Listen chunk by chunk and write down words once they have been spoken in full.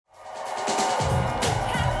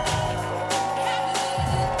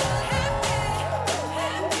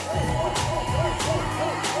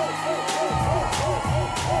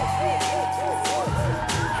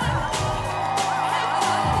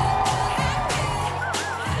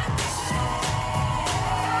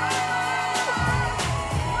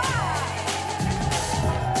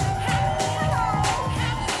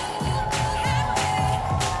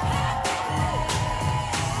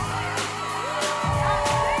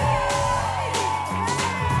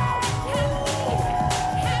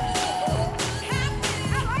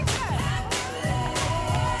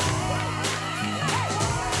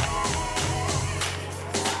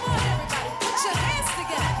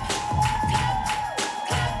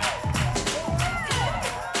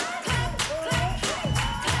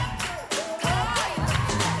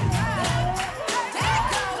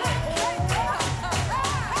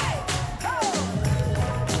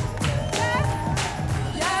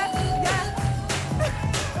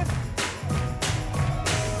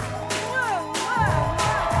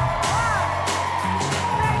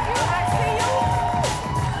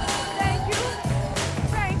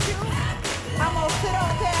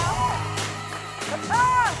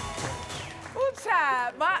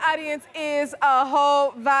God, my audience is a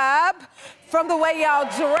whole vibe. From the way y'all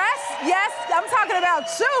dress, yes, I'm talking about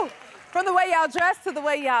you. From the way y'all dress to the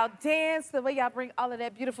way y'all dance, the way y'all bring all of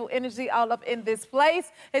that beautiful energy all up in this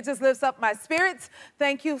place. It just lifts up my spirits.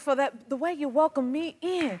 Thank you for that, the way you welcome me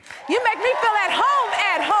in. You make me feel at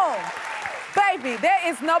home. Baby, there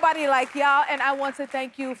is nobody like y'all, and I want to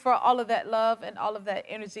thank you for all of that love and all of that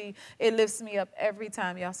energy. It lifts me up every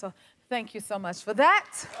time, y'all, so thank you so much for that.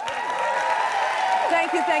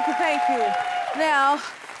 Thank you, thank you, thank you. Now,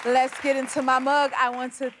 let's get into my mug. I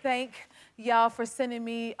want to thank y'all for sending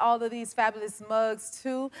me all of these fabulous mugs,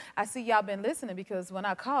 too. I see y'all been listening because when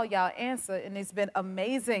I call, y'all answer, and it's been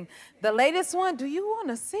amazing. The latest one, do you want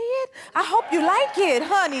to see it? I hope you like it,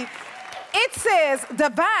 honey. It says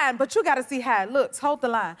divine, but you got to see how it looks. Hold the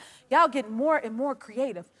line. Y'all getting more and more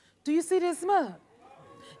creative. Do you see this mug?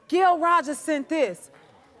 Gil Rogers sent this.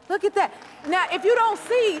 Look at that. Now, if you don't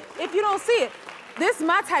see it, this is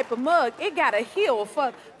my type of mug. It got a heel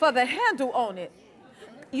for the handle on it.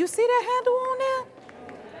 You see that handle on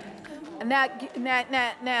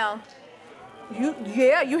there? Now, you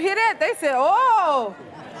hear that? They said, oh,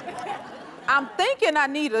 I'm thinking I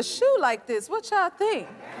need a shoe like this. What y'all think?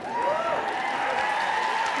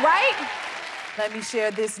 Right? Let me share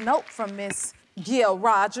this note from Miss Gil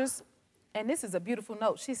Rogers. And this is a beautiful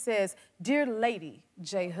note. She says, Dear Lady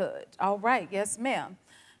J. Hood, all right, yes, ma'am.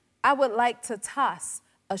 I would like to toss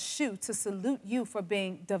a shoe to salute you for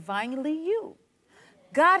being divinely you.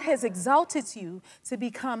 God has exalted you to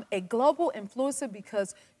become a global influencer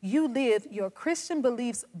because you live your Christian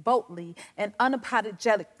beliefs boldly and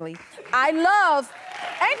unapologetically. I love,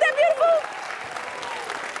 ain't that beautiful?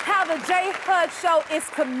 How the J. Hood Show is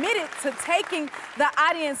committed to taking the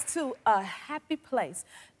audience to a happy place.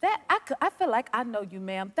 I feel like I know you,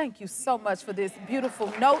 ma'am. Thank you so much for this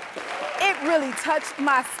beautiful note. It really touched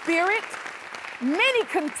my spirit. Many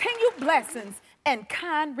continued blessings and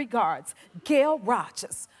kind regards, Gil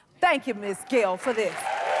Rogers. Thank you, Miss Gil, for this.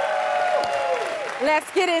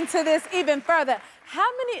 Let's get into this even further. How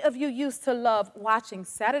many of you used to love watching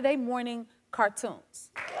Saturday morning cartoons?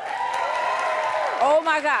 Oh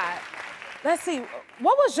my God. Let's see,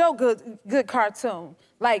 what was your good cartoon?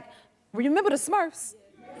 Like, remember the Smurfs?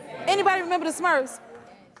 Anybody remember the Smurfs?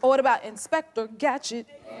 Or what about Inspector Gadget?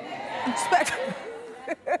 Inspector.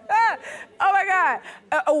 Oh my God.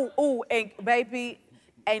 And baby,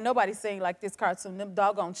 ain't nobody sing like this cartoon. Them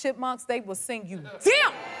doggone chipmunks, they will sing you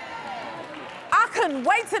damn. I couldn't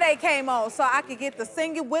wait till they came on so I could get to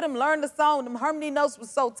singing with them, learn the song. Them harmony notes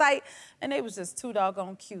was so tight, and they was just too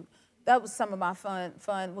doggone cute. That was some of my fun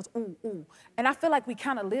was ooh, ooh. And I feel like we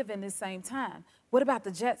kind of live in this same time. What about the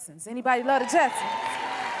Jetsons? Anybody love the Jetsons?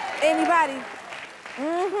 Anybody?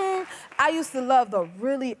 Mm-hmm. I used to love the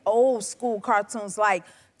really old school cartoons like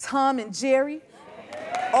Tom and Jerry.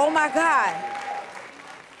 Oh my God.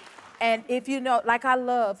 And if you know, like I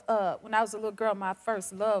love, when I was a little girl, my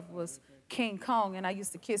first love was King Kong, and I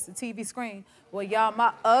used to kiss the TV screen. Well, y'all,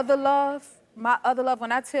 my other love,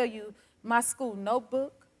 when I tell you, my school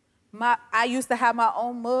notebook, I used to have my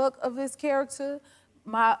own mug of this character,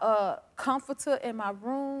 my comforter in my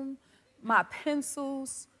room, my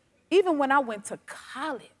pencils. Even when I went to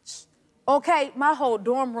college, okay, my whole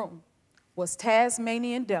dorm room was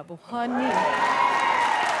Tasmanian Devil, honey.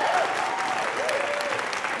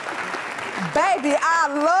 Baby, I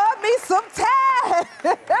love me some Taz.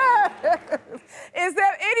 Is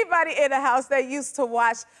there anybody in the house that used to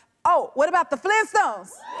watch, oh, what about the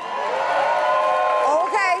Flintstones?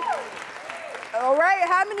 Okay. All right,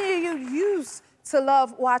 how many of you used to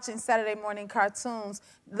love watching Saturday morning cartoons?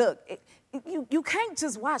 Look, you can't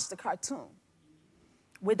just watch the cartoon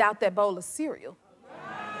without that bowl of cereal.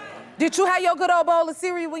 Did you have your good old bowl of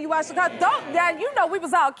cereal when you watched the cartoon? You know we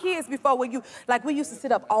was all kids before when we used to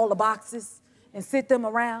sit up all the boxes and sit them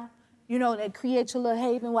around. You know, they create your little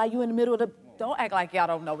haven while you in the middle of the, don't act like y'all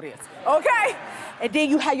don't know this, okay? And then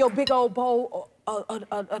you have your big old bowl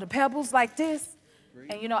of the pebbles like this.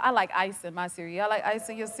 And you know, I like ice in my cereal. I like ice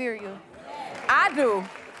in your cereal. I do.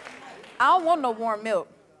 I don't want no warm milk.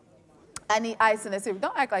 I need ice in that cereal.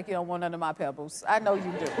 Don't act like you don't want none of my pebbles. I know you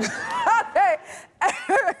do. Okay.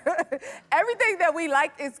 Everything that we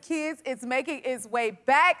liked as kids is making its way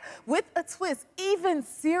back with a twist. Even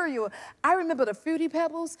cereal. I remember the Fruity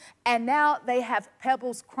Pebbles, and now they have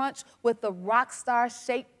Pebbles Crunch with the rock star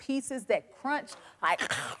shaped pieces that crunch like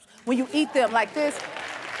when you eat them like this.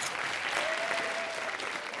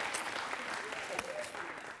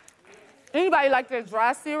 Anybody like their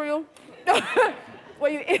dry cereal?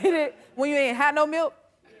 When you eat it, when you ain't had no milk?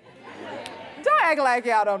 Don't act like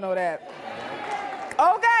y'all don't know that.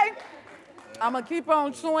 Okay. I'm gonna keep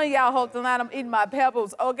on chewing, y'all. Hold the line, I'm eating my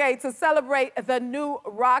pebbles. Okay, to celebrate the new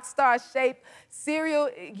rock star shape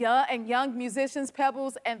cereal, young musicians,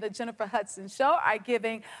 Pebbles and the Jennifer Hudson Show are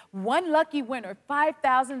giving one lucky winner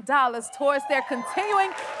 $5,000 towards their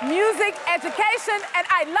continuing music education. And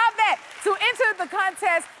I love that. To enter the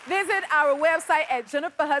contest, visit our website at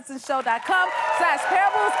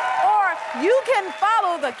jenniferhudsonshow.com/Pebbles, or you can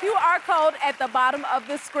follow the QR code at the bottom of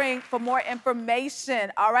the screen for more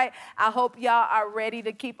information. All right, I hope y'all are ready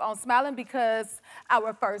to keep on smiling because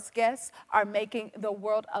our first guests are making the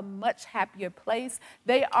world a much happier place.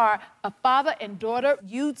 They are a father and daughter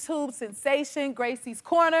YouTube sensation, Gracie's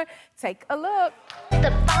Corner. Take a look.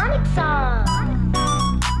 The phonic song.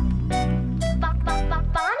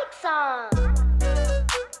 Phonic song.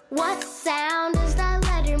 What sound does that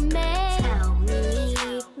letter make? Tell me.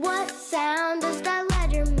 What sound does that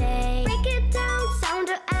letter make? Break it down, sound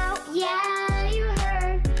it out, yeah, you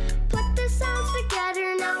heard. Put the sounds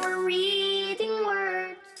together, now we're reading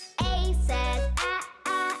words. A says ah,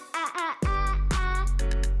 ah, ah, ah, ah, ah.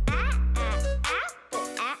 Ah, ah,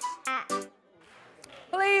 ah, ah.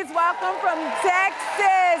 Please welcome from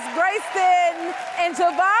Texas, Grayson and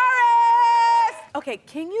Tavares. Okay,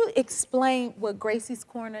 can you explain what Gracie's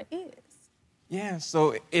Corner is? Yeah,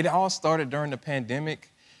 so it all started during the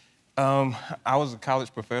pandemic. I was a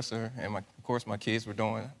college professor, and of course my kids were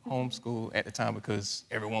doing homeschool at the time because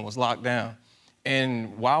everyone was locked down.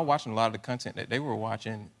 And while watching a lot of the content that they were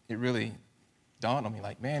watching, it really dawned on me,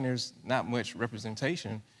 like, man, there's not much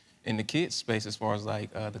representation in the kids' space as far as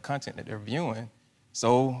like the content that they're viewing.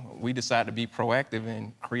 So we decided to be proactive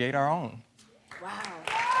and create our own. Wow.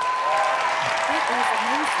 That is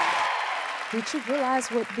amazing. Did you realize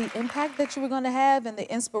what the impact that you were going to have and the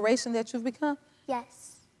inspiration that you've become?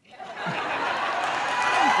 Yes.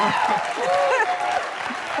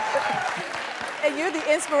 And you're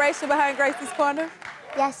the inspiration behind Gracie's Corner?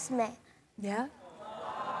 Yes, ma'am. Yeah?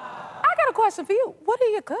 I got a question for you. What do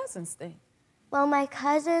your cousins think? Well, my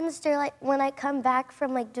cousins, they're like, when I come back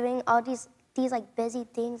from like doing all these like busy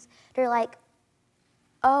things, they're like,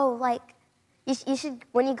 oh, like, you should,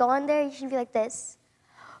 when you go on there, you should be like this.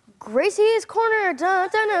 Gracie's Corner, dun,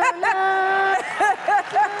 dun, dun, dun.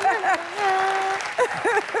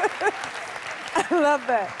 I love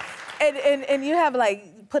that. And you have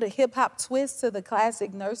like put a hip hop twist to the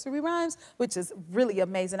classic nursery rhymes, which is really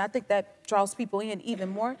amazing. I think that draws people in even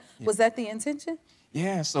more. Yeah. Was that the intention?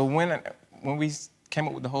 Yeah, so when we came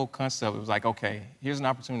up with the whole concept, it was like, okay, here's an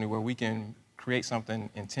opportunity where we can create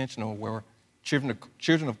something intentional where children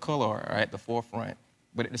of color are at the forefront.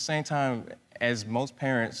 But at the same time, as most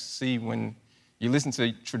parents see when you listen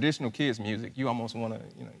to traditional kids' music, you almost want to,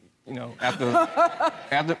 you know, after,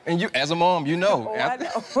 and you, as a mom, you know. Oh, after, I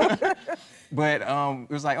know. But it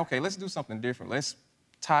was like, okay, let's do something different. Let's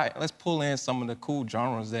pull in some of the cool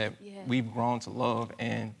genres that we've grown to love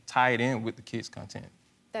and tie it in with the kids' content.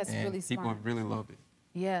 That's really smart. People really loved it.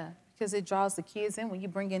 Yeah, because it draws the kids in when you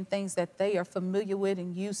bring in things that they are familiar with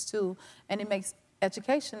and used to, and it makes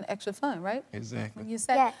education extra fun, right? Exactly. When you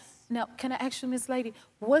say, yes. Now, can I ask you, Miss Lady,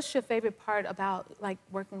 what's your favorite part about like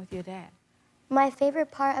working with your dad? My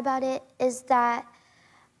favorite part about it is that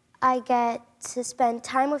I get to spend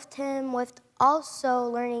time with him, with also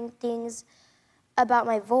learning things about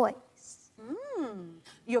my voice.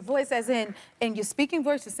 Your voice as in your speaking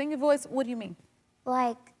voice, your singing voice, what do you mean?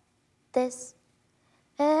 Like this.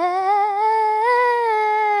 Oh!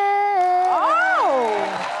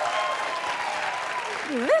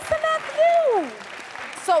 Listen at you!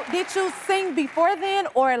 So did you sing before then,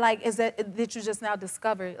 or like did you just now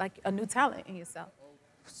discover like a new talent in yourself?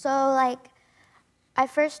 So like, I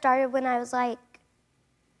first started when I was like,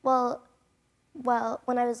 well,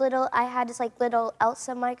 when I was little, I had this like little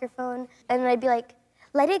Elsa microphone, and I'd be like,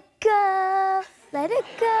 let it go, let it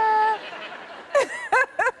go.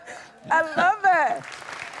 I love it.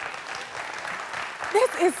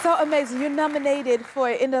 This is so amazing. You're nominated for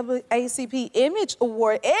an NAACP Image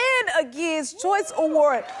Award and a Kids' Choice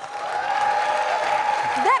Award.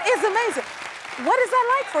 That is amazing. What is that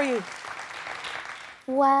like for you?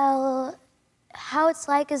 Well, how it's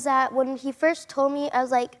like is that when he first told me, I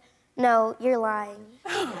was like, no, you're lying.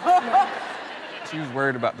 She was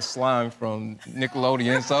worried about the slime from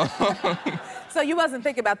Nickelodeon, so. So you wasn't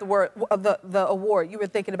thinking about the award. You were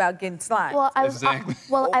thinking about getting slime. Well, I was, Exactly.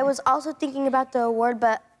 I was also thinking about the award,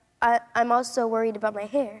 but I'm also worried about my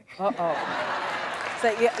hair. Uh-oh. So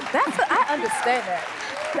yeah, I understand that.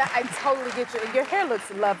 I totally get you. Your hair looks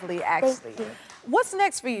lovely, actually. Thank you. What's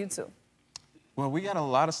next for you two? Well, we got a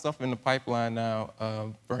lot of stuff in the pipeline now.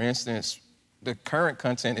 For instance, the current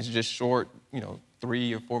content is just short,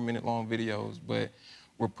 3 or 4 minute long videos, but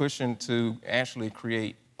we're pushing to actually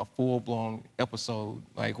create a full-blown episode,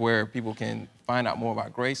 like where people can find out more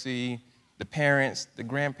about Gracie, the parents, the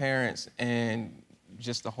grandparents, and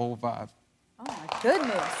just the whole vibe. Oh my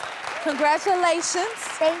goodness. Congratulations.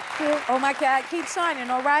 Thank you. Oh my God, keep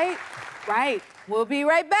shining, all right? Right. We'll be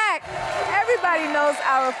right back. Everybody knows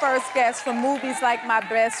our first guest from movies like My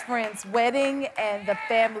Best Friend's Wedding and The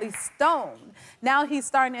Family Stone. Now he's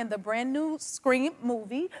starring in the brand new Scream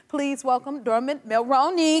movie. Please welcome Dermot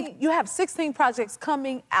Mulroney. You have 16 projects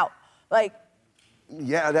coming out. Like,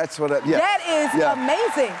 yeah, that's what yeah. That is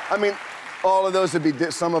amazing. I mean, all of those would be,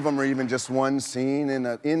 some of them are even just one scene in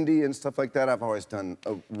an indie and stuff like that. I've always done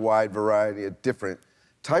a wide variety of different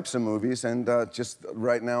types of movies, and just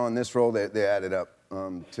right now in this role, they added up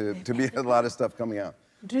to be a lot of stuff coming out.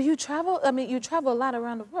 Do you travel? I mean, you travel a lot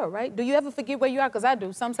around the world, right? Do you ever forget where you are? Because I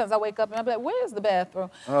do. Sometimes I wake up and I'm like, where's the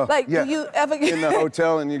bathroom? Oh, like, yeah. do you ever get... In the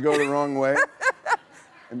hotel and you go the wrong way.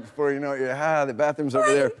 And before you know it, the bathroom's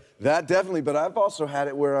over there. That definitely, but I've also had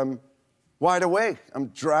it where I'm wide awake. I'm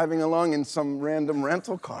driving along in some random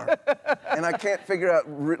rental car, and I can't figure out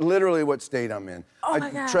literally what state I'm in. Oh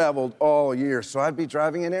my God. I've traveled all year, so I'd be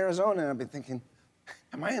driving in Arizona, and I'd be thinking,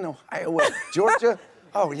 am I in Ohio, Georgia?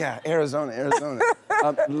 Oh yeah, Arizona.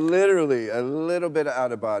 Literally a little bit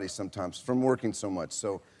out of body sometimes from working so much.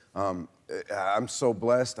 So I'm so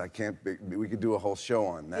blessed. We could do a whole show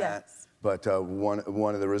on that. Yes. But one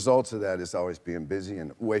of the results of that is always being busy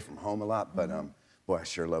and away from home a lot. But boy, I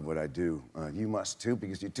sure love what I do. You must too,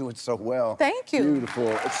 because you do it so well. Thank you.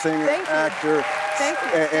 Beautiful singer, Thank you. actor. Thank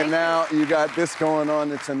you. And now you got this going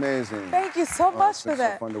on. It's amazing. Thank you so much for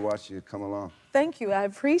that. It's so fun to watch you come along. Thank you. I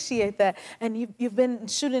appreciate that. And you've been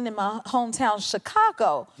shooting in my hometown,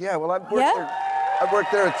 Chicago. Yeah, well, I've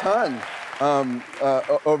worked there a ton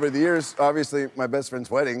over the years. Obviously, My Best Friend's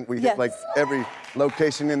Wedding, we hit like every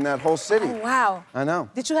location in that whole city. Oh, wow. I know.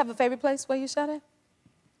 Did you have a favorite place where you shot it?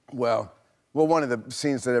 Well, one of the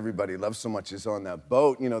scenes that everybody loves so much is on that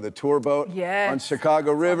boat, you know, the tour boat on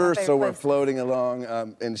Chicago River. So we're floating along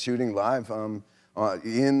and shooting live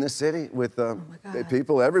in the city with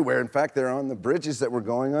people everywhere. In fact, they're on the bridges that we're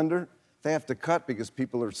going under. They have to cut because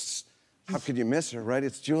people are, how could you miss her, right?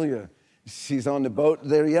 It's Julia. She's on the boat.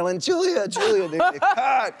 They're yelling, Julia, Julia. They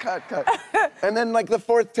cut. And then, like, the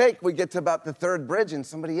fourth take, we get to about the third bridge, and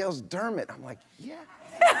somebody yells, Dermot. I'm like, yeah.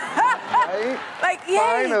 Right? Like, yay.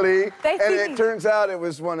 Finally. And it turns out it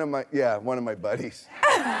was one of my buddies.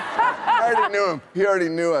 I already knew him. He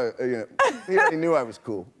already knew I was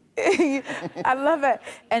cool. I love it.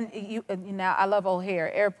 And now I love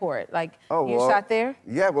O'Hare Airport. Like, you shot there?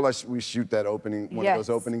 Yeah, well, we shoot that one of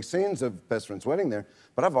those opening scenes of Best Friend's Wedding there.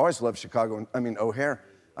 But I've always loved Chicago. I mean, O'Hare,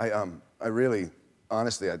 I really,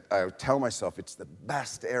 honestly, I tell myself it's the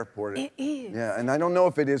best airport. It is. Yeah, and I don't know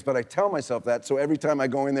if it is, but I tell myself that, so every time I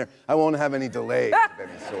go in there, I won't have any delays of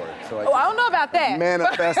any sort. So I don't know about that.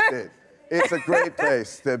 Manifest it. It's a great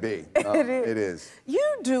place to be. It is.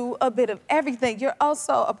 You do a bit of everything. You're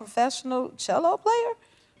also a professional cello player?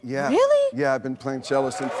 Yeah. Really? Yeah, I've been playing cello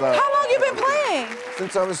since... How long you been playing?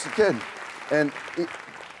 Since I was a kid. And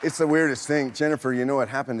it's the weirdest thing. Jennifer, you know what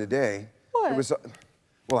happened today? What? It was,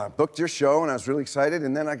 well, I booked your show, and I was really excited,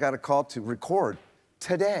 and then I got a call to record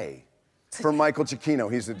today for Michael Giacchino.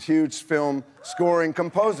 He's a huge film scoring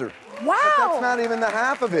composer. Wow. But that's not even the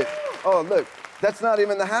half of it. Oh, look. That's not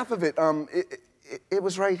even the half of it. It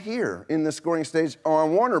was right here in the scoring stage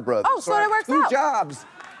on Warner Brothers. Oh, so it works out. 2 jobs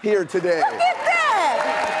here today. Look at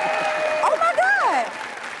that! Oh my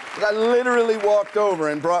God! I literally walked over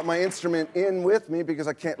and brought my instrument in with me because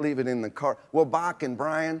I can't leave it in the car. Well, Bach and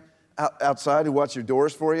Brian outside who watch your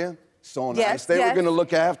doors for you, so nice. They were gonna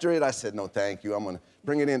look after it. I said, no, thank you. I'm gonna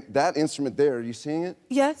bring it in. That instrument there, are you seeing it?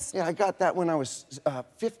 Yes. Yeah, I got that when I was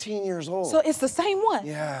 15 years old. So it's the same one?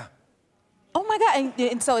 Yeah. Oh my God,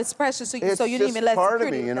 and so it's precious, so you didn't even let it's part of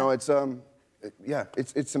me, you know, it's, yeah,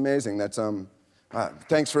 it's amazing. That's,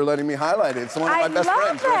 thanks for letting me highlight it. It's one of my best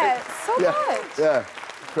friends, right? So much. Yeah,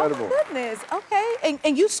 incredible. Oh my goodness, okay.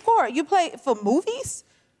 And you score, you play for movies?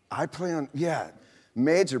 I play on,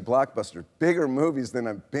 major blockbuster, bigger movies than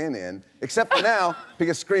I've been in, except for now,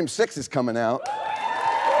 because Scream 6 is coming out.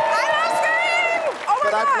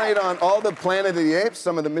 But I played on all the Planet of the Apes,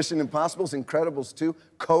 some of the Mission Impossibles, Incredibles 2,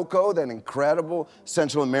 Coco, that incredible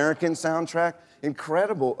Central American soundtrack.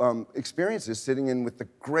 Incredible experiences sitting in with the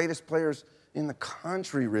greatest players in the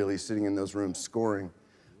country, really, sitting in those rooms scoring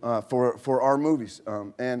for our movies.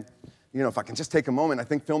 And you know, if I can just take a moment, I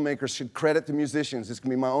think filmmakers should credit the musicians. This can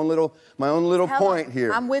be my own little point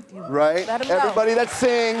here. I'm with you. Right? Let 'em know. Everybody that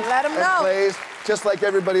sings and know. plays, just like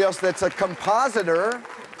everybody else that's a compositor.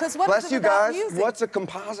 What Bless is it you about guys. music? What's a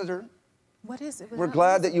compositor? What is it? We're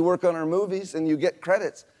glad that you work on our movies and you get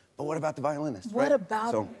credits. But what about the violinist, What right?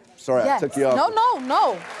 about... So, sorry, yes. I took you off.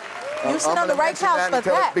 No. You sit on the right couch for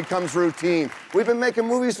until that. It becomes routine. We've been making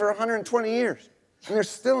movies for 120 years, and they're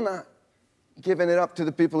still not giving it up to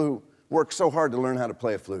the people who work so hard to learn how to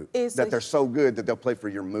play a flute, that they're so good that they'll play for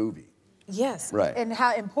your movie. Yes, right. And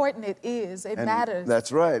how important it is. It matters.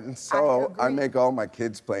 That's right. And so I make all my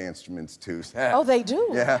kids play instruments too. Oh, they do?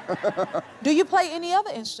 Yeah. Do you play any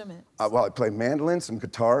other instruments? Well, I play mandolin, some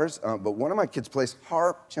guitars, but one of my kids plays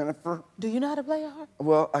harp, Jennifer. Do you know how to play a harp?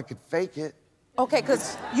 Well, I could fake it. Okay,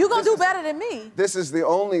 because you're going to do better than me. This is the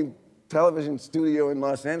only television studio in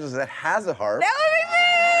Los Angeles that has a harp. That would be me!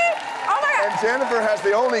 Oh, my God. And Jennifer has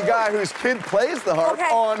the only guy whose kid plays the harp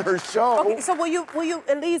on her show. Okay, so will you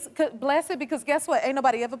at least bless it? Because guess what? Ain't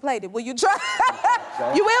nobody ever played it. Will you try?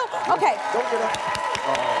 You will? Okay. Don't get up.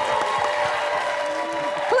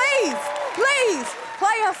 Please,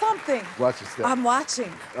 play us something. Watch your step. I'm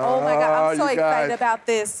watching. Oh, my God, I'm so excited about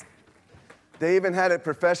this. They even had it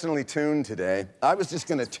professionally tuned today. I was just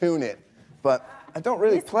gonna tune it, but I don't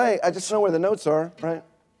really play. I just know where the notes are, right?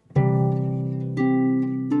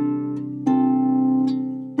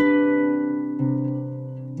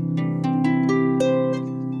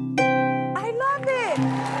 I love it.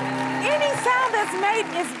 Any sound that's made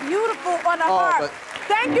is beautiful on a harp.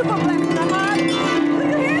 Thank you for blessing the harp. Do you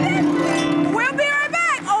hear this? We'll be right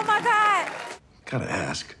back. Oh, my God. Gotta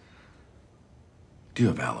ask, do you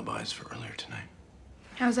have alibis for earlier tonight?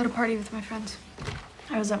 I was at a party with my friends.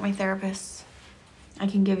 I was at my therapist's. I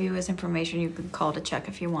can give you his information. You can call to check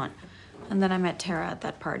if you want. And then I met Tara at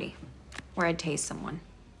that party, where I'd tased someone.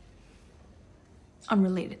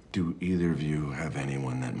 Unrelated. Do either of you have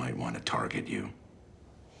anyone that might want to target you?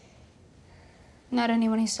 Not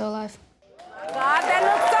anyone who's still alive. God, that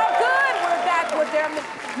looks so good. We're back with Dermot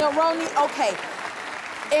Mulroney. Okay,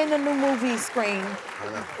 in the new movie Scream.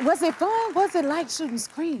 Was it fun? Was it like shooting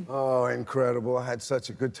Scream? Oh, incredible. I had such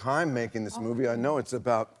a good time making this movie. I know it's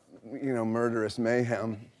about, you know, murderous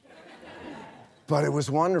mayhem. But it was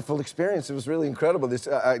a wonderful experience. It was really incredible.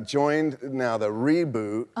 I joined now the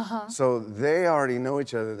reboot, so they already know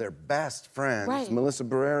each other. They're best friends. Right. Melissa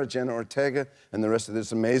Barrera, Jenna Ortega, and the rest of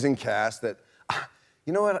this amazing cast that,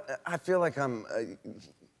 you know what? I feel like I'm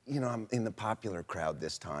in the popular crowd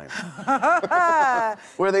this time.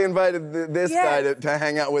 Where they invited this guy to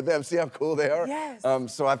hang out with them. See how cool they are? Yes.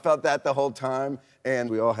 So I felt that the whole time. And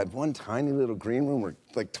we all had one tiny little green room. We're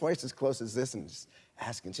like twice as close as this and just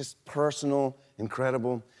asking, just personal,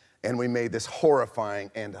 incredible. And we made this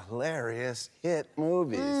horrifying and hilarious hit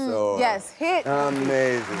movie. So yes, hit.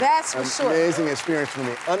 Amazing. That's for sure. Amazing experience for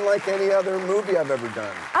me. Unlike any other movie I've ever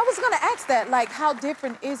done. I was gonna ask that, like, how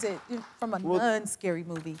different is it from a non-scary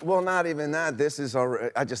movie? Well, not even that. This is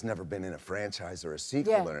already, I just never been in a franchise or a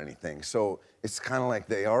sequel or anything. So it's kind of like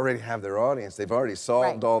they already have their audience. They've already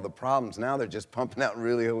solved all the problems. Now they're just pumping out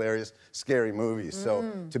really hilarious, scary movies. So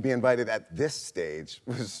to be invited at this stage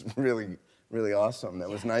was really awesome. That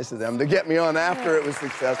was nice of them to get me on after it was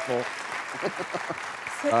successful.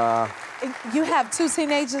 You have two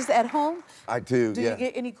teenagers at home? I do, Do you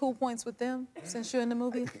get any cool points with them since you're in the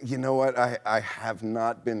movie? You know what? I have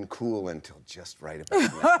not been cool until just right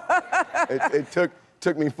about now. It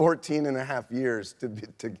took me 14 and a half years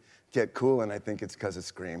to get cool, and I think it's because of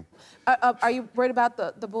Scream. Are you worried about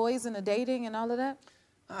the boys and the dating and all of that?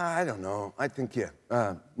 I don't know. I think,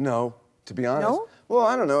 no, to be honest. No? Well,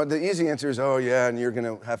 I don't know. The easy answer is, oh, yeah, and you're going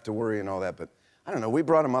to have to worry and all that, but I don't know. We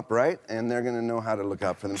brought them up right, and they're going to know how to look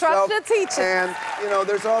out for themselves. Trust your teacher. And, you know,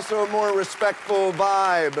 there's also a more respectful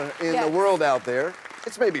vibe in the world out there.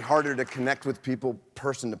 It's maybe harder to connect with people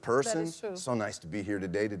person to person. That is true. So nice to be here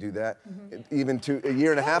today to do that. Even a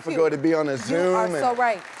year and a half ago to be on a Zoom. You are so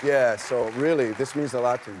right. Yeah, so really, this means a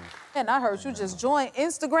lot to me. And I heard you just joined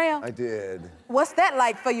Instagram. I did. What's that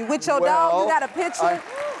like for you? With your dog, you got a picture?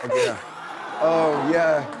 Oh,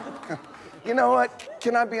 yeah. You know what?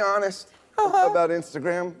 Can I be honest about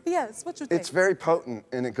Instagram? Yes, what you think? It's very potent,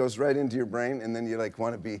 and it goes right into your brain, and then you, like,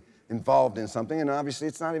 want to be involved in something, and obviously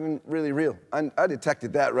it's not even really real. I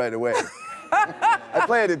detected that right away. I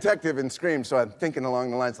play a detective in Scream, so I'm thinking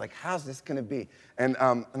along the lines, like, how's this going to be? And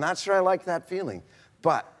I'm not sure I like that feeling.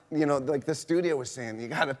 But, you know, like the studio was saying, you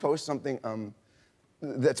got to post something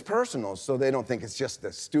that's personal, so they don't think it's just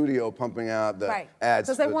the studio pumping out the ads.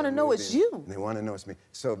 Because they want to know it's you. They want to know it's me.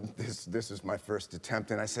 So this is my first attempt,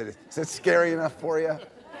 and I said, is it scary enough for you?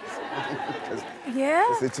 Yeah?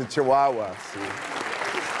 It's a Chihuahua, see?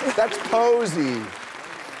 That's Posey.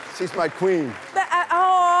 She's my queen.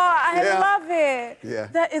 I love it. Yeah.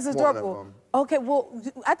 That is adorable. One of them. Okay, well,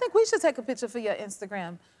 I think we should take a picture for your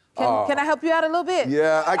Instagram. Can I help you out a little bit?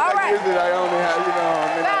 Yeah, I use it. I only have,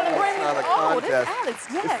 Fallon, it's not a contest. This is Alex,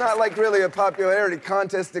 yes. It's not like really a popularity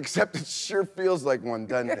contest, except it sure feels like one,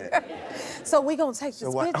 doesn't it? So we're gonna take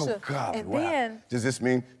this picture. Oh, God, and wow. then... Does this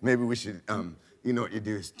mean maybe we should, you know what you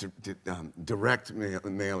do is direct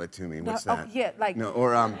mail it to me. What's that? Oh, yeah, like... No,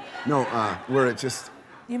 or, where it just...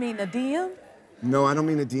 You mean a DM? No, I don't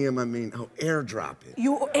mean a DM, I mean, airdrop it.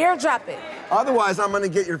 You airdrop it. Otherwise, I'm gonna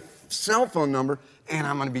get your cell phone number, and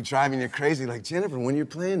I'm gonna be driving you crazy like, Jennifer, when you're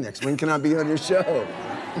playing next? When can I be on your show?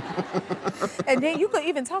 And then you could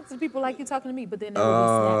even talk to people like you're talking to me, but then it would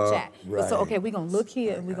be Snapchat. Right. So, okay, we're gonna look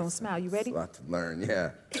here and we're gonna smile. You ready? A lot to learn,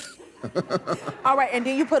 yeah. All right, and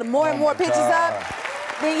then you put more and more pictures up.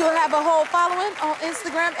 Then you'll have a whole following on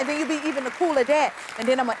Instagram, and then you'll be even the cooler that. And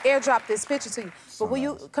then I'm gonna airdrop this picture to you. But will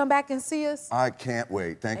you come back and see us? I can't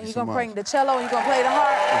wait. Thank you so much. And you're gonna bring the cello and you're gonna play the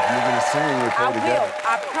harp? If you're gonna sing, we'll play together.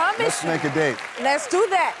 I promise. Let's make a date. Let's do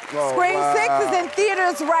that. Oh, Screen wow. 6 is in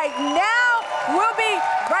theaters right now. We'll be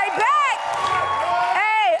right back.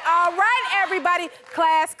 Hey, all right, everybody.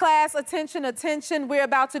 Class, attention, attention. We're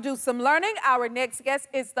about to do some learning. Our next guest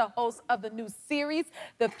is the host of the new series,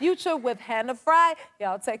 The Future with Hannah Fry.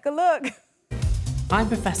 Y'all take a look. I'm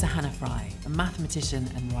Professor Hannah Fry, a mathematician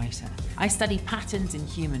and writer. I study patterns in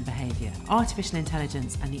human behaviour, artificial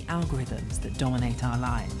intelligence and the algorithms that dominate our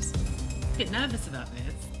lives. A bit nervous about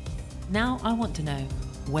this. Now I want to know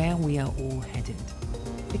where we are all headed.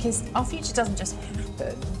 Because our future doesn't just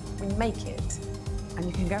happen, we make it. And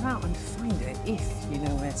you can go out and find it if you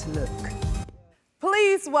know where to look.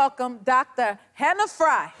 Please welcome Dr. Hannah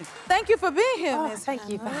Fry. Thank you for being here, Ms. Thank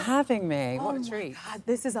you for having me. What a treat. God,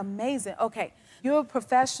 this is amazing. Okay, you're a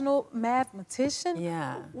professional mathematician.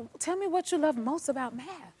 Yeah. Tell me what you love most about math.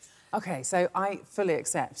 Okay, so I fully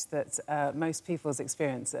accept that most people's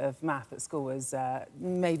experience of math at school was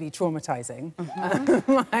maybe traumatizing.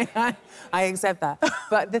 I accept that.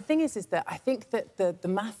 But the thing is that I think that the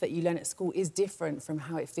math that you learn at school is different from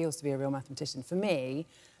how it feels to be a real mathematician. For me,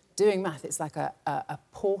 doing math, it's like a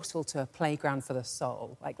portal to a playground for the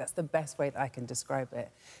soul. Like, that's the best way that I can describe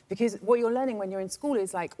it. Because what you're learning when you're in school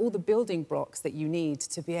is, like, all the building blocks that you need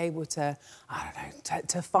to be able to, I don't know,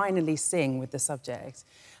 to finally sing with the subject.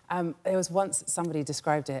 There was once somebody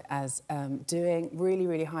described it as doing really,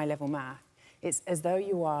 really high-level math. It's as though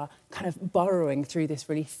you are kind of burrowing through this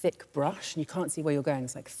really thick brush, and you can't see where you're going.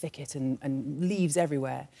 It's like thicket and leaves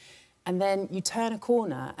everywhere. And then you turn a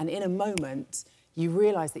corner, and in a moment, you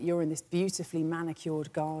realise that you're in this beautifully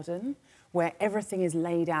manicured garden where everything is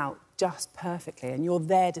laid out just perfectly, and you're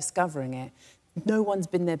there discovering it. No one's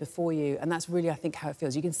been there before you, and that's really, I think, how it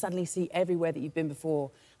feels. You can suddenly see everywhere that you've been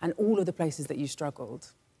before and all of the places that you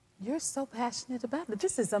struggled. You're so passionate about it.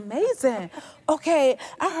 This is amazing. Okay,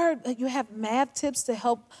 I heard that you have math tips to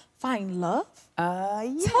help find love.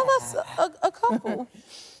 Yeah. Tell us a couple.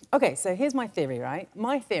 Okay, so here's my theory, right?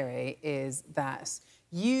 My theory is that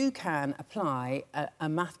you can apply a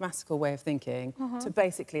mathematical way of thinking to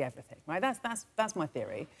basically everything, right? That's my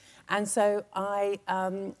theory. And so I,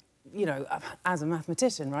 you know, as a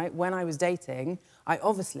mathematician, right, when I was dating, I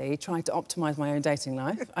obviously tried to optimise my own dating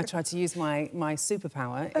life. I tried to use my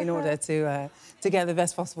superpower in order to get the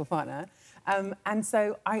best possible partner. And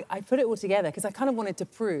so I put it all together because I kind of wanted to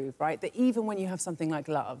prove, right, that even when you have something like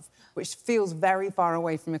love, which feels very far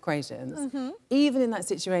away from equations, even in that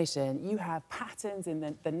situation, you have patterns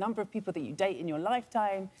in the number of people that you date in your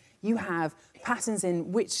lifetime. You have patterns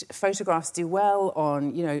in which photographs do well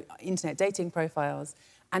on, you know, internet dating profiles.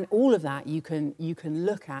 And all of that you can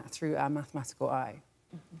look at through our mathematical eye.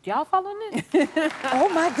 Y'all following it? Oh,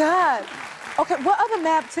 my God. Okay, what other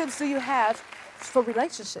math tips do you have for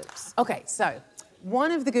relationships? Okay, so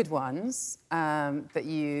one of the good ones that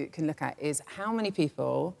you can look at is how many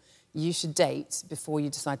people you should date before you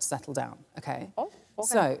decide to settle down, okay? Oh, okay.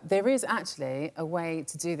 So there is actually a way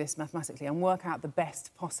to do this mathematically and work out the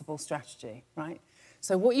best possible strategy, right?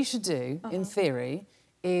 So what you should do, in theory,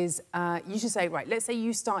 is you should say, right, let's say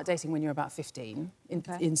you start dating when you're about 15,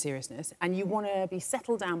 in seriousness, and you want to be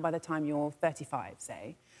settled down by the time you're 35,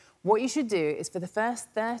 say. What you should do is for the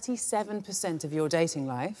first 37% of your dating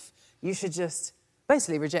life, you should just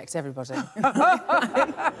basically reject everybody.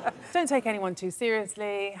 Don't take anyone too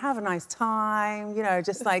seriously, have a nice time, you know,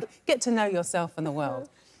 just like get to know yourself and the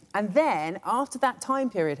world. And then after that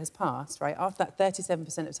time period has passed, right, after that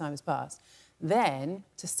 37% of time has passed, then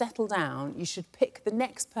to settle down, you should pick the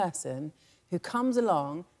next person who comes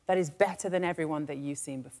along that is better than everyone that you've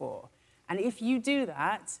seen before. And if you do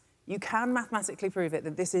that, you can mathematically prove it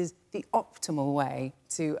that this is the optimal way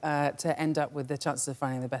to end up with the chances of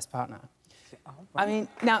finding the best partner. I mean,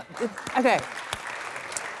 now, okay.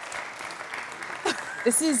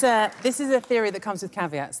 This is a theory that comes with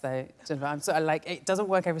caveats, though, Jennifer. I'm sort of like, it doesn't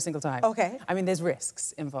work every single time. Okay. I mean, there's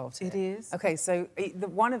risks involved here. It is. Okay, so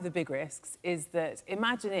one of the big risks is that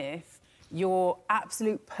imagine if your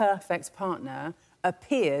absolute perfect partner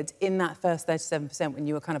appeared in that first 37% when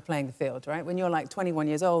you were kind of playing the field, right? When you're like 21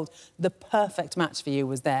 years old, the perfect match for you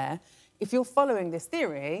was there. If you're following this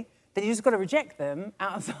theory, then you just got to reject them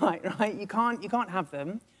out of sight, right? You can't have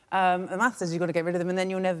them. The math says you've got to get rid of them, and then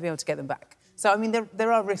you'll never be able to get them back. So, I mean,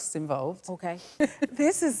 there are risks involved. Okay.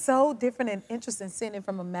 This is so different and interesting, seeing it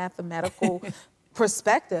from a mathematical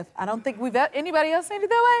perspective. I don't think anybody else seen it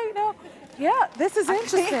that way, no? Yeah, this is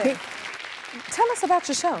interesting. Tell us about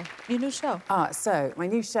your show, your new show. So, my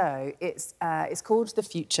new show, it's called The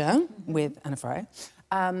Future with Hannah Fry.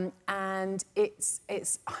 And it's,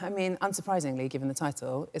 I mean, unsurprisingly, given the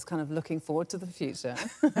title, it's kind of looking forward to the future.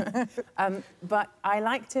 But I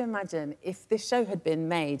like to imagine if this show had been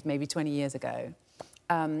made maybe 20 years ago,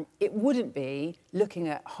 it wouldn't be looking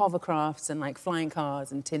at hovercrafts and like flying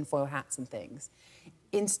cars and tinfoil hats and things.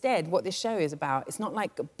 Instead, what this show is about, it's not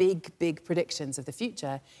like big predictions of the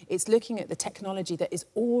future. It's looking at the technology that is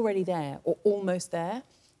already there or almost there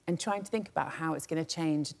and trying to think about how it's going to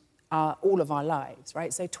change all of our lives,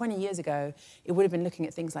 right? So 20 years ago, it would have been looking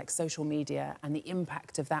at things like social media and the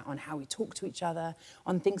impact of that on how we talk to each other,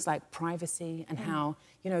 on things like privacy and how,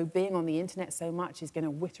 you know, being on the internet so much is going to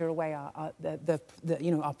witter away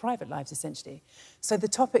our private lives, essentially. So the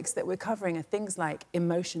topics that we're covering are things like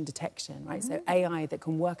emotion detection, right? So AI that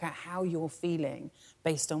can work out how you're feeling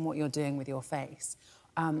based on what you're doing with your face.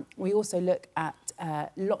 We also look at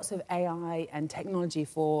lots of AI and technology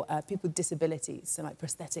for people with disabilities, so like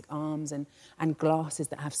prosthetic arms and glasses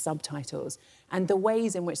that have subtitles, and the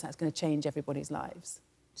ways in which that's going to change everybody's lives.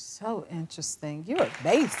 So interesting. You're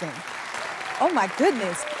amazing. Oh, my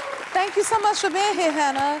goodness. Thank you so much for being here,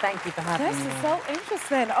 Hannah. Thank you for having me. This is so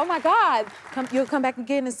interesting. Oh, my God. You'll come back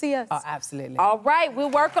again and see us? Oh, absolutely. All right,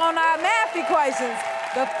 we'll work on our math equations.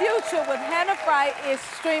 The Future with Hannah Fry is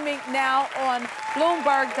streaming now on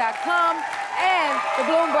Bloomberg.com and the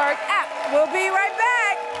Bloomberg app. We'll be right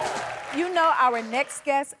back. You know our next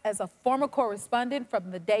guest is a former correspondent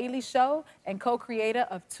from The Daily Show and co-creator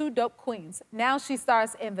of Two Dope Queens. Now she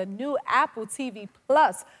stars in the new Apple TV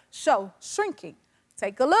Plus show, Shrinking.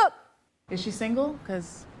 Take a look. Is she single?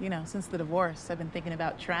 Because, you know, since the divorce, I've been thinking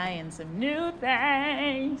about trying some new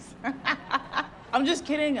things. I'm just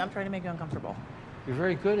kidding. I'm trying to make you uncomfortable. You're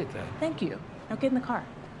very good at that. Thank you. Now get in the car.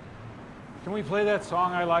 Can we play that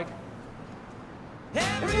song I like?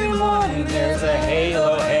 Every morning there's a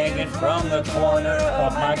halo hanging from the corner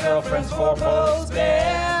of my girlfriend's four-post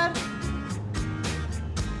bed.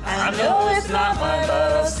 I know it's not mine,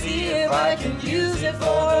 but I'll see if I can use it for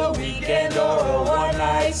a weekend or a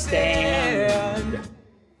one-night stand.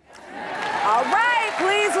 All right,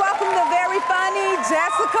 please welcome the very funny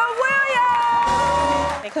Jessica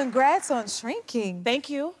Williams. Congrats on Shrinking. Thank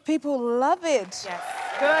you. People love it. Yes.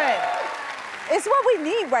 Good. It's what we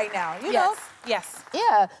need right now, you know? Yes.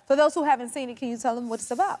 Yeah. For those who haven't seen it, can you tell them what it's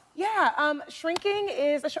about? Yeah. Shrinking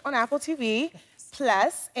is a show on Apple TV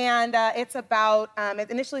Plus, and it's about, it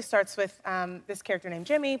initially starts with this character named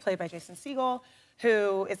Jimmy, played by Jason Segel,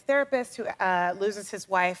 who is a therapist who loses his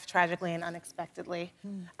wife tragically and unexpectedly.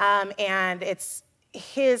 And it's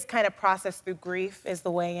his kind of process through grief is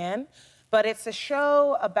the way in. But it's a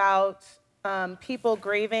show about people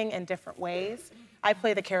grieving in different ways. I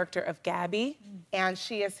play the character of Gabby, and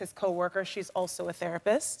she is his co-worker. She's also a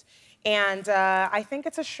therapist. And I think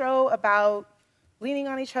it's a show about leaning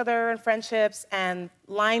on each other and friendships and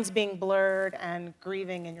lines being blurred and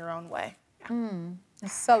grieving in your own way.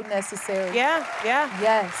 It's so necessary. Yeah.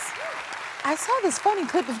 Yes. I saw this funny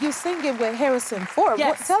clip of you singing with Harrison Ford.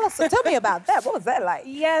 Yes. Tell me about that. What was that like?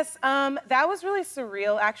 Yes, that was really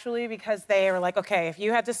surreal, actually, because they were like, okay, if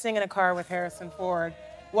you had to sing in a car with Harrison Ford,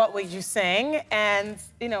 what would you sing? And,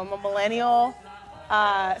 you know, I'm a millennial,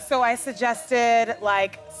 so I suggested,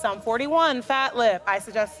 like, Sum 41, Fat Lip. I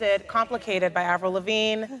suggested Complicated by Avril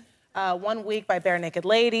Lavigne, 1 Week by Bare Naked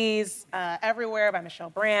Ladies, Everywhere by Michelle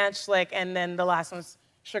Branch, and then the last one was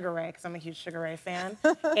Sugar Ray, because I'm a huge Sugar Ray fan.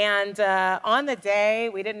 And on the day,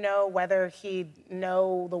 we didn't know whether he'd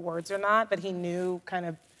know the words or not, but he knew kind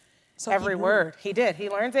of every word. He did. He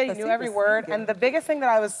learned it. He knew every word. And the biggest thing that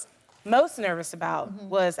I was most nervous about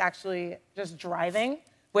was actually just driving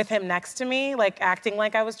with him next to me, like acting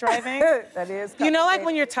like I was driving. That is. You know, like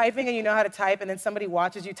when you're typing and you know how to type, and then somebody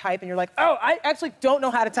watches you type, and you're like, oh, I actually don't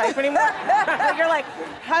know how to type anymore. You're like,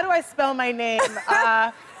 how do I spell my name?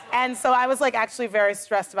 And so I was like actually very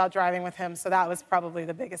stressed about driving with him. So that was probably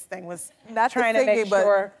the biggest thing, was not trying the to make singing, but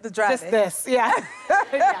sure the driving. just this, yeah.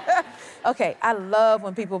 Yeah. Okay, I love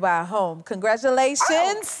when people buy a home. Congratulations.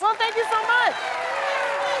 Oh, well, thank you so much.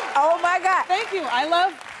 Oh my God. Thank you. I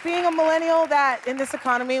love being a millennial that in this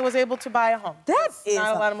economy was able to buy a home. That is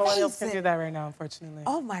not a lot of millennials amazing. can do that right now, unfortunately.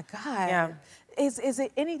 Oh my God. Yeah. Is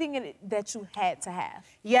it anything in it that you had to have?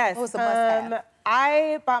 Yes. What was the must-have?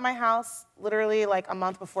 I bought my house literally like a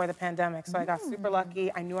month before the pandemic, so I got super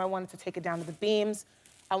lucky. I knew I wanted to take it down to the beams.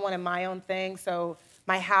 I wanted my own thing, so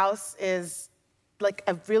my house is like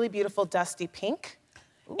a really beautiful dusty pink.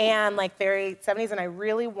 Ooh. And like very 70s, and I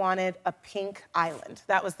really wanted a pink island.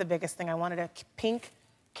 That was the biggest thing. I wanted a pink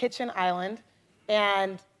kitchen island,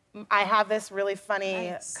 and I have this really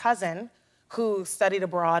funny cousin who studied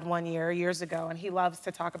abroad one year, years ago, and he loves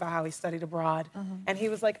to talk about how he studied abroad. And he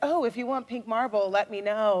was like, oh, if you want pink marble, let me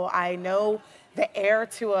know. I know the heir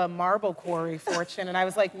to a marble quarry fortune. And I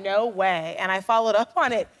was like, no way. And I followed up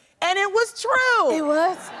on it, and it was true. It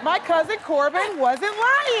was? My cousin Corbin wasn't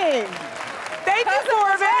lying. Thank you,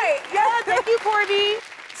 Corbin. Right. Yeah, thank you, Corby.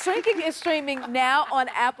 Shrinking is streaming now on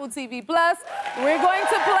Apple TV+. We're going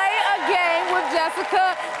to play a game with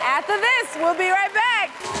Jessica after this. We'll be right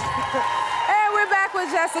back. And we're back with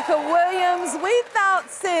Jessica Williams. We thought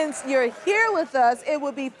since you're here with us, it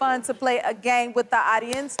would be fun to play a game with the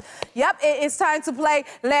audience. Yep, it's time to play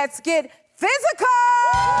Let's Get Physical!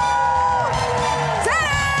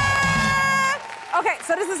 Okay,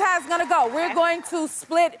 so this is how it's gonna go. We're going to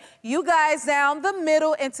split you guys down the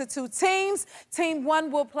middle into two teams. Team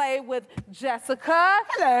 1 will play with Jessica.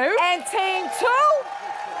 Hello. And Team 2,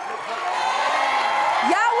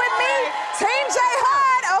 y'all with me? Team J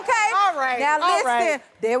Hud, okay? All right. Now listen, right.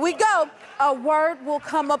 There we go. A word will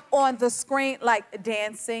come up on the screen like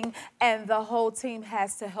dancing, and the whole team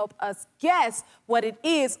has to help us guess what it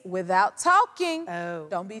is without talking. Oh.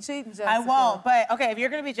 Don't be cheating, Jessica. I won't, but okay, if you're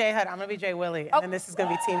gonna be J Hud, I'm gonna be J Willie, and then this is gonna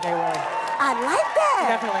be Team J Willie. I like that.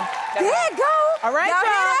 Definitely. There you go. All right, y'all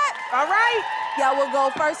hear that? All right. Y'all will go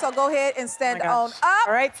first, so go ahead and stand on up.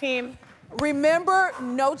 All right, team. Remember,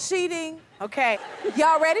 no cheating. Okay.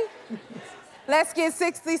 Y'all ready? Let's get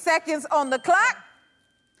 60 seconds on the clock.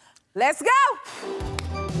 Let's go.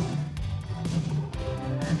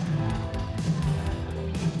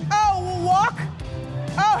 Oh, walk.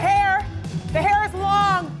 Oh, hair. The hair is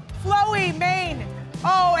long, flowy, mane.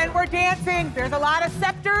 Oh, and we're dancing. There's a lot of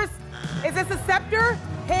scepters. Is this a scepter?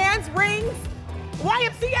 Hands, rings?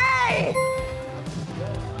 YMCA!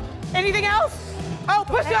 Anything else? Oh,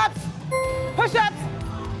 push-ups. Push-ups.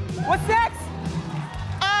 What's next?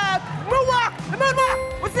 Moonwalk. The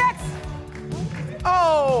moonwalk. What's next?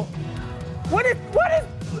 Oh. What is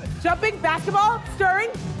jumping, basketball, stirring,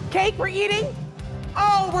 cake, we're eating?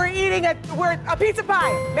 Oh, we're eating a pizza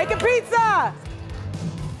pie, making pizza.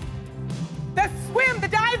 The swim, the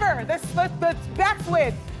diver, the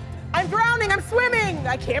backswim. I'm drowning, I'm swimming.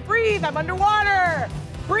 I can't breathe, I'm underwater.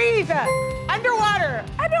 Breathe, underwater.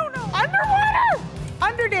 I don't know. Underwater.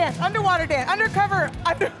 Underdance, underwater dance, undercover,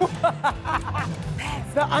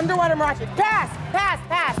 the underwater mariachi. Pass.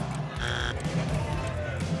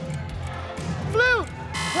 Flute,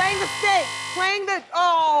 playing the steak,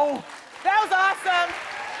 oh, that was awesome.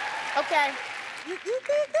 Okay. You did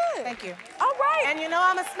good. Thank you. All right. And you know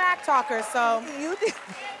I'm a smack talker, so. You did.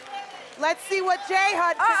 Let's see what J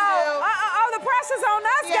Hud can do. The pressure's on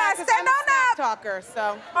us, Yeah, guys. Stand I'm a on smack up. talker,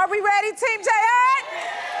 so. Are we ready, Team J Hud?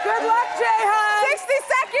 Good luck, J Hud. 60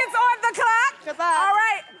 seconds on the clock. Good luck. All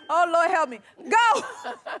right. Oh, Lord, help me. Go.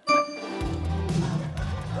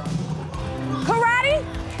 Karate.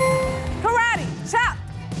 Chop.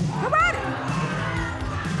 Karate.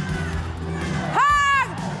 Hug.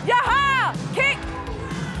 Yaha. Kick.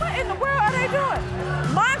 What in the world are they doing?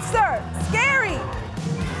 Monster. Scary.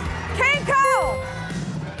 King Kong.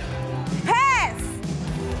 Pass.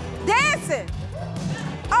 Dancing.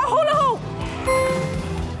 Oh, hula hoop.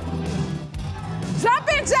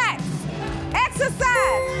 Jumping jacks.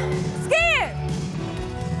 Exercise. Skiing.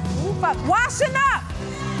 Ooh, fuck. Washing up.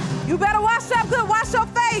 You better wash up good. Wash your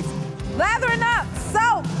face. Lathering up.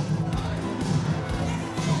 Soap.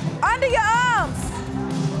 Under your arms.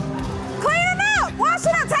 Cleaning up.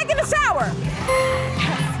 Washing up. Taking a shower.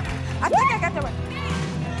 I think I got that right.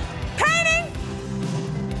 Painting.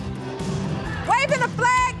 Waving a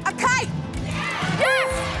flag. A kite.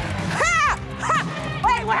 Yes. Ha. Ha.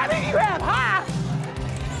 Wait, what did you have? Ha.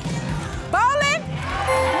 Bowling.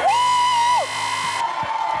 Woo!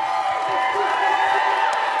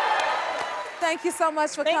 Thank you so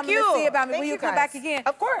much for coming to see about me. Will you come back again?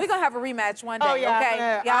 Of course. We're going to have a rematch one day, Oh, yeah,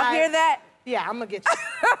 okay? Y'all hear that? Yeah, I'm going to get you.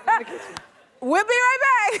 We'll be right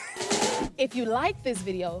back. If you like this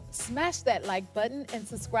video, smash that like button and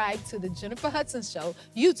subscribe to the Jennifer Hudson Show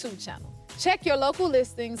YouTube channel. Check your local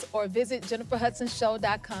listings or visit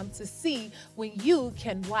jenniferhudsonshow.com to see when you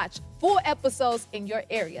can watch full episodes in your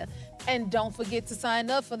area. And don't forget to sign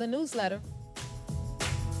up for the newsletter.